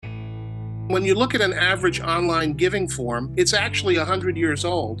When you look at an average online giving form, it's actually 100 years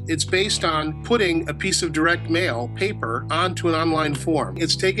old. It's based on putting a piece of direct mail paper onto an online form.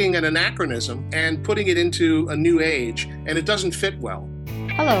 It's taking an anachronism and putting it into a new age, and it doesn't fit well.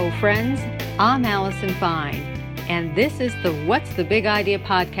 Hello, friends. I'm Allison Fine, and this is the What's the Big Idea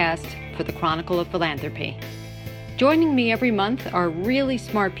podcast for the Chronicle of Philanthropy. Joining me every month are really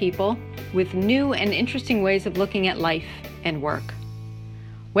smart people with new and interesting ways of looking at life and work.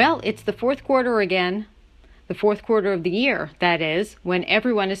 Well, it's the fourth quarter again, the fourth quarter of the year, that is, when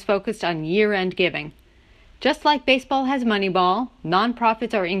everyone is focused on year-end giving. Just like baseball has Moneyball,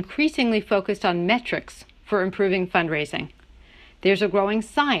 nonprofits are increasingly focused on metrics for improving fundraising. There's a growing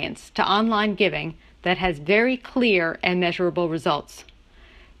science to online giving that has very clear and measurable results.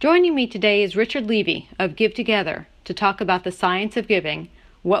 Joining me today is Richard Levy of Give Together to talk about the science of giving,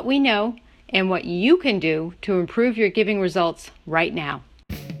 what we know, and what you can do to improve your giving results right now.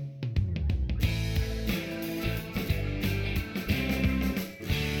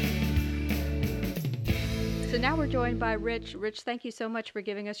 So now we're joined by Rich. Rich, thank you so much for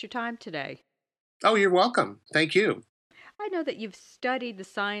giving us your time today. Oh, you're welcome. Thank you. I know that you've studied the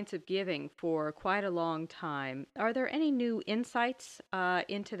science of giving for quite a long time. Are there any new insights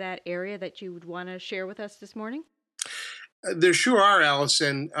into that area that you would want to share with us this morning? There sure are,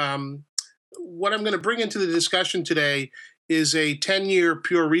 Allison. What I'm going to bring into the discussion today is a 10-year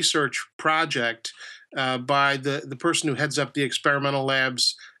pure research project by the person who heads up the experimental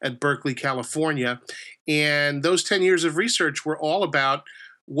labs at Berkeley, California. And those 10 years of research were all about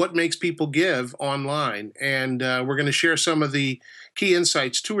what makes people give online. And we're going to share some of the key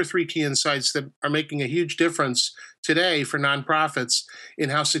insights, 2 or 3 key insights that are making a huge difference today for nonprofits in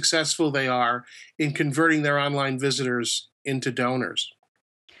how successful they are in converting their online visitors into donors.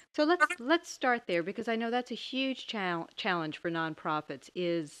 So let's start there, because I know that's a huge challenge for nonprofits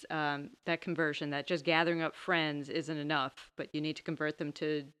is that conversion, that just gathering up friends isn't enough, but you need to convert them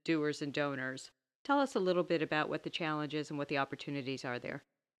to doers and donors. Tell us a little bit about what the challenge is and what the opportunities are there.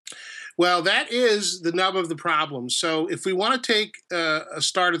 Well, that is the nub of the problem. So if we want to take a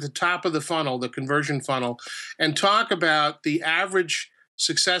start at the top of the funnel, the conversion funnel, and talk about the average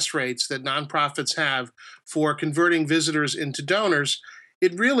success rates that nonprofits have for converting visitors into donors,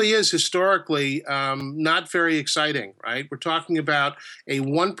 it really is historically not very exciting, right? We're talking about a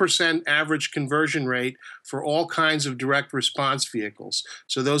 1% average conversion rate for all kinds of direct response vehicles.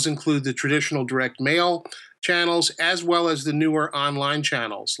 So those include the traditional direct mail channels as well as the newer online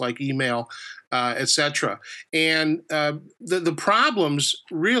channels like email, et cetera. And the problems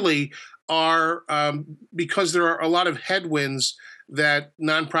really are because there are a lot of headwinds that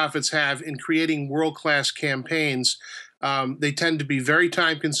nonprofits have in creating world-class campaigns. They tend to be very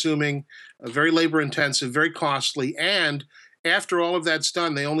time-consuming, very labor-intensive, very costly, and after all of that's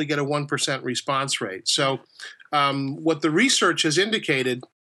done, they only get a 1% response rate. So what the research has indicated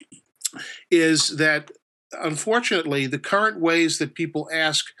is that, unfortunately, the current ways that people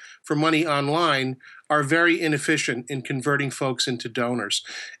ask for money online are very inefficient in converting folks into donors.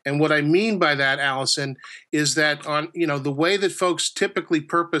 And what I mean by that, Allison, is that the way that folks typically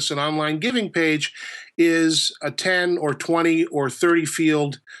purpose an online giving page is a 10 or 20 or 30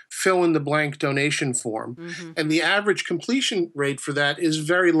 field fill in the blank donation form. Mm-hmm. And the average completion rate for that is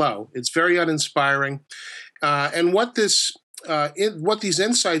very low. It's very uninspiring. And what these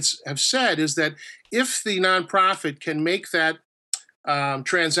insights have said is that if the nonprofit can make that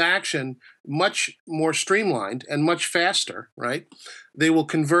transaction much more streamlined and much faster, right, they will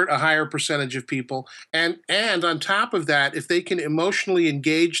convert a higher percentage of people. And on top of that, if they can emotionally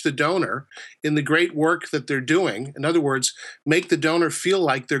engage the donor in the great work that they're doing, in other words, make the donor feel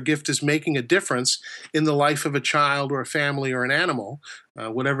like their gift is making a difference in the life of a child or a family or an animal,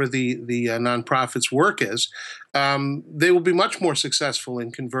 whatever the nonprofit's work is, they will be much more successful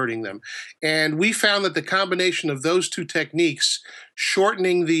in converting them. And we found that the combination of those two techniques,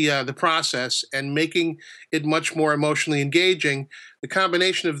 shortening the process and making it much more emotionally engaging, the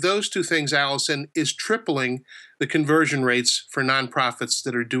combination of those two things, Allison, is tripling the conversion rates for nonprofits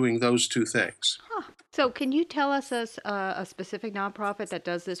that are doing those two things. Huh. So can you tell us a specific nonprofit that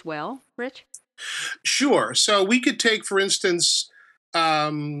does this well, Rich? Sure. So we could take, for instance,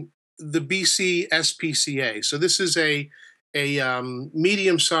 the BC SPCA. So this is a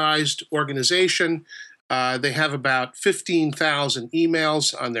medium-sized organization. They have about 15,000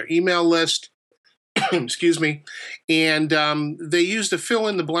 emails on their email list. Excuse me. And they used a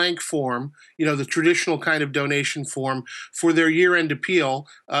fill-in-the-blank form, the traditional kind of donation form for their year-end appeal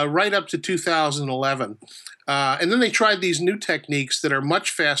right up to 2011. And then they tried these new techniques that are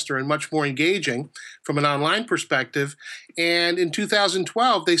much faster and much more engaging from an online perspective. And in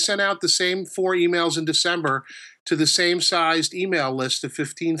 2012, they sent out the same 4 emails in December to the same sized email list of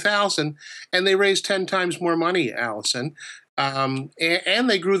 15,000, and they raised 10 times more money, Allison. And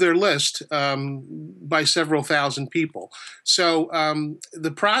they grew their list by several thousand people. So the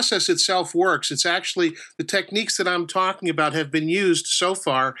process itself works. It's actually the techniques that I'm talking about have been used so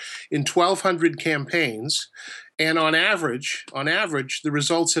far in 1,200 campaigns. And on average, the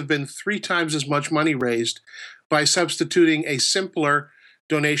results have been 3 times as much money raised by substituting a simpler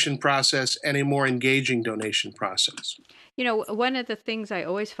donation process and a more engaging donation process. You know, one of the things I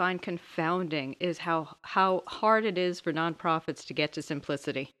always find confounding is how hard it is for nonprofits to get to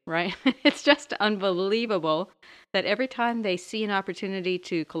simplicity, right? It's just unbelievable that every time they see an opportunity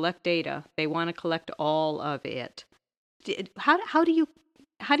to collect data, they want to collect all of it. How do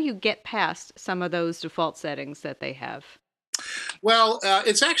you get past some of those default settings that they have? Well,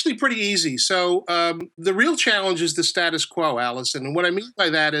 it's actually pretty easy. So the real challenge is the status quo, Allison. And what I mean by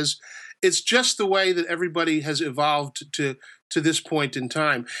that is it's just the way that everybody has evolved to this point in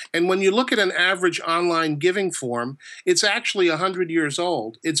time. And when you look at an average online giving form, it's actually 100 years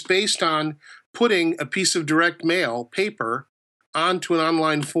old. It's based on putting a piece of direct mail paper onto an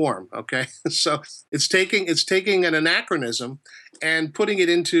online form. Okay, so it's taking an anachronism and putting it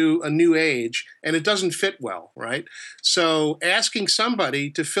into a new age, and it doesn't fit well, right? So asking somebody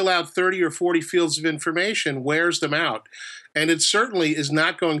to fill out 30 or 40 fields of information wears them out. And it certainly is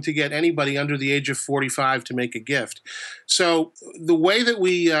not going to get anybody under the age of 45 to make a gift. So the way that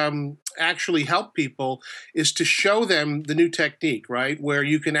we actually help people is to show them the new technique, right? Where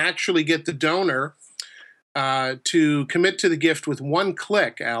you can actually get the donor to commit to the gift with one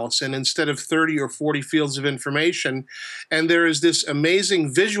click, Allison, instead of 30 or 40 fields of information. And there is this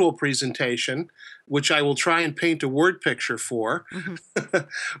amazing visual presentation, which I will try and paint a word picture for,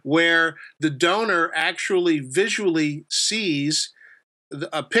 where the donor actually visually sees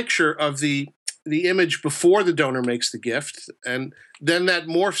a picture of the image before the donor makes the gift, and then that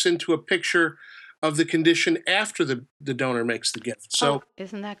morphs into a picture of the condition after the donor makes the gift. So,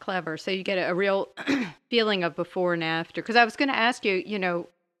 isn't that clever? So you get a real feeling of before and after. Because I was going to ask you,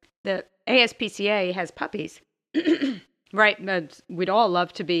 the ASPCA has puppies, right? We'd all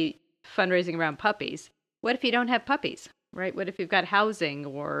love to be fundraising around puppies. What if you don't have puppies, right? What if you've got housing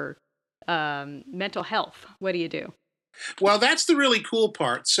or mental health? What do you do? Well, that's the really cool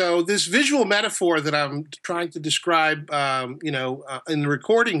part. So this visual metaphor that I'm trying to describe, in the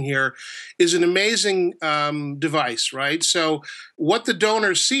recording here is an amazing device, right? So what the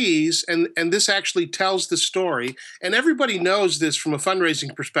donor sees, and this actually tells the story, and everybody knows this from a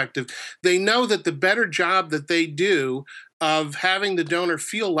fundraising perspective, they know that the better job that they do of having the donor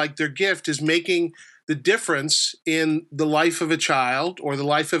feel like their gift is making the difference in the life of a child or the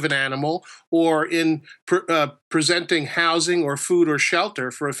life of an animal or in presenting housing or food or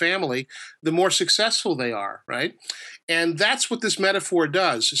shelter for a family, the more successful they are, right? And that's what this metaphor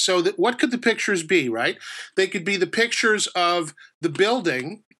does. So what could the pictures be, right? They could be the pictures of the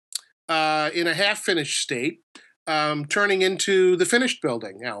building in a half-finished state turning into the finished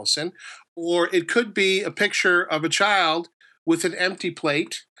building, Allison. Or it could be a picture of a child with an empty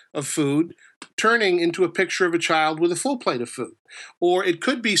plate of food turning into a picture of a child with a full plate of food. Or it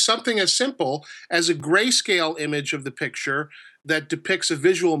could be something as simple as a grayscale image of the picture that depicts a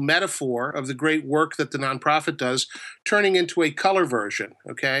visual metaphor of the great work that the nonprofit does, turning into a color version,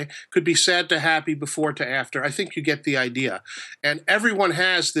 okay? Could be sad to happy, before to after. I think you get the idea. And everyone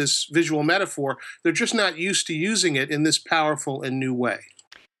has this visual metaphor. They're just not used to using it in this powerful and new way.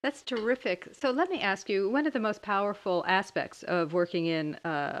 That's terrific. So let me ask you, one of the most powerful aspects of working in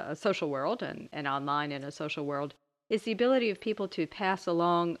a social world and online in a social world is the ability of people to pass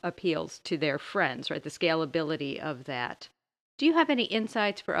along appeals to their friends, right? The scalability of that. Do you have any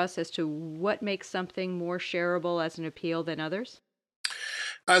insights for us as to what makes something more shareable as an appeal than others?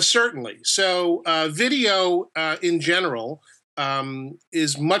 Certainly. So video in general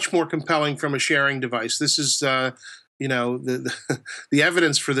is much more compelling from a sharing device. This is the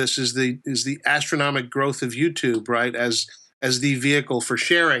evidence for this is the astronomical growth of YouTube, right, as the vehicle for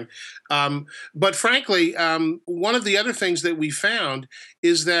sharing. But frankly, one of the other things that we found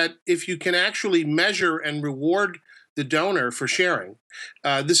is that if you can actually measure and reward the donor for sharing,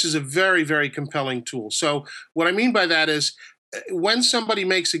 this is a very, very compelling tool. So what I mean by that is when somebody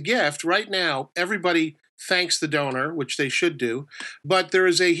makes a gift, right now, everybody thanks the donor, which they should do. But there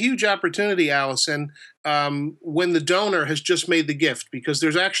is a huge opportunity, Allison, when the donor has just made the gift, because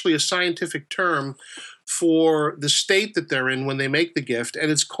there's actually a scientific term for the state that they're in when they make the gift,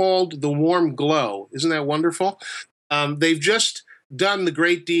 and it's called the warm glow. Isn't that wonderful? They've just done the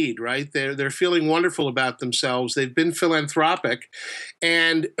great deed, right? They're feeling wonderful about themselves. They've been philanthropic.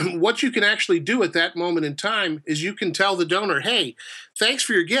 And what you can actually do at that moment in time is you can tell the donor, hey, thanks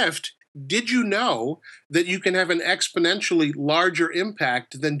for your gift. Did you know that you can have an exponentially larger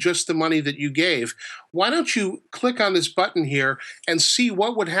impact than just the money that you gave? Why don't you click on this button here and see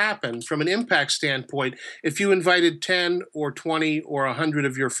what would happen from an impact standpoint if you invited 10 or 20 or 100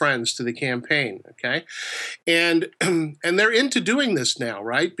 of your friends to the campaign, okay? And they're into doing this now,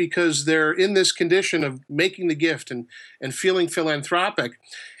 right? Because they're in this condition of making the gift and feeling philanthropic.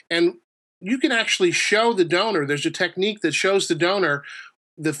 And you can actually show the donor, there's a technique that shows the donor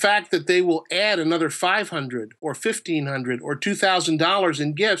the fact that they will add another $500 or $1,500 or $2,000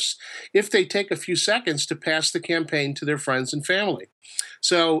 in gifts if they take a few seconds to pass the campaign to their friends and family.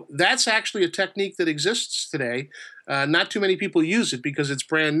 So that's actually a technique that exists today. Not too many people use it because it's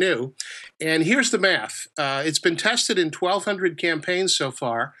brand new. And here's the math. It's been tested in 1,200 campaigns so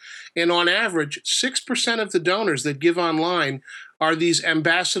far. And on average, 6% of the donors that give online are these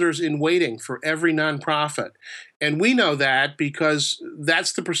ambassadors in waiting for every nonprofit. And we know that because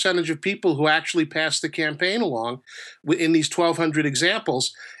that's the percentage of people who actually pass the campaign along in these 1,200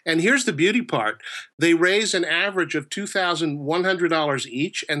 examples. And here's the beauty part. They raise an average of $2,100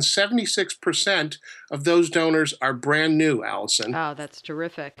 each, and 76% of those donors are brand new, Allison. Oh, that's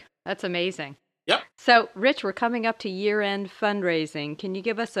terrific. That's amazing. Yep. So, Rich, we're coming up to year-end fundraising. Can you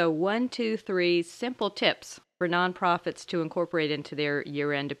give us a 1, 2, 3 simple tips for nonprofits to incorporate into their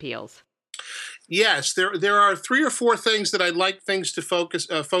year-end appeals? Yes, there are 3 or 4 things that I'd like folks to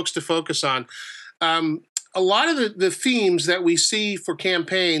focus on. A lot of the themes that we see for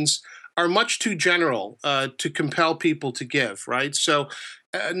campaigns are much too general to compel people to give, right? So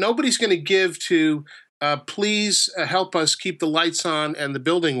nobody's going to give to please help us keep the lights on and the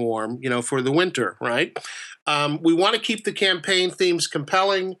building warm, for the winter, right? We want to keep the campaign themes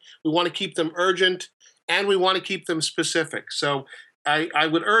compelling. We want to keep them urgent, and we want to keep them specific. So I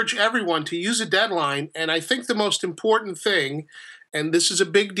would urge everyone to use a deadline. And I think the most important thing, and this is a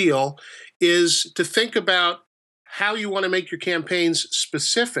big deal, is to think about how you want to make your campaigns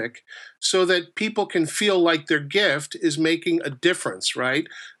specific so that people can feel like their gift is making a difference, right?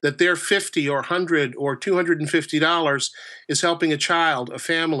 That their $50 or $100 or $250 is helping a child, a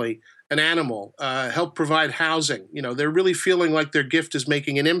family, an animal, help provide housing. They're really feeling like their gift is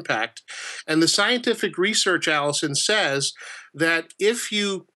making an impact. And the scientific research, Allison, says that if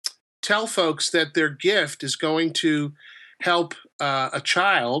you tell folks that their gift is going to help a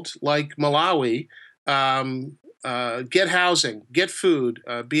child like Malawi get housing, get food,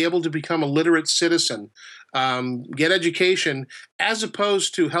 be able to become a literate citizen, get education, as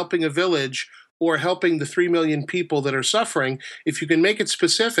opposed to helping a village or helping the 3 million people that are suffering, if you can make it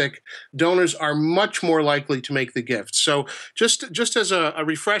specific, donors are much more likely to make the gift. So just as a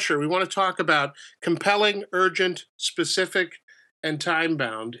refresher, we want to talk about compelling, urgent, specific, and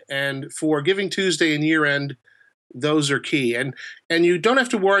time-bound. And for Giving Tuesday and year-end, those are key. And you don't have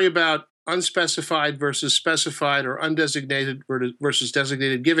to worry about unspecified versus specified or undesignated versus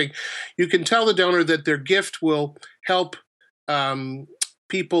designated giving. You can tell the donor that their gift will help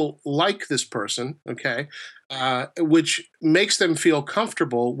people like this person, okay, which makes them feel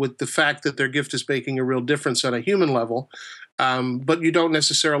comfortable with the fact that their gift is making a real difference on a human level, but you don't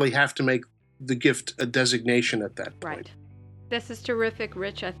necessarily have to make the gift a designation at that point. Right. This is terrific,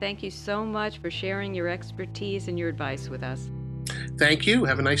 Rich. I thank you so much for sharing your expertise and your advice with us. Thank you.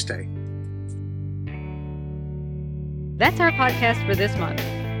 Have a nice day. That's our podcast for this month.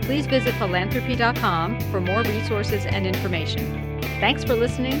 Please visit philanthropy.com for more resources and information. Thanks for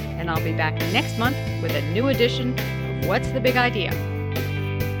listening, and I'll be back next month with a new edition of What's the Big Idea?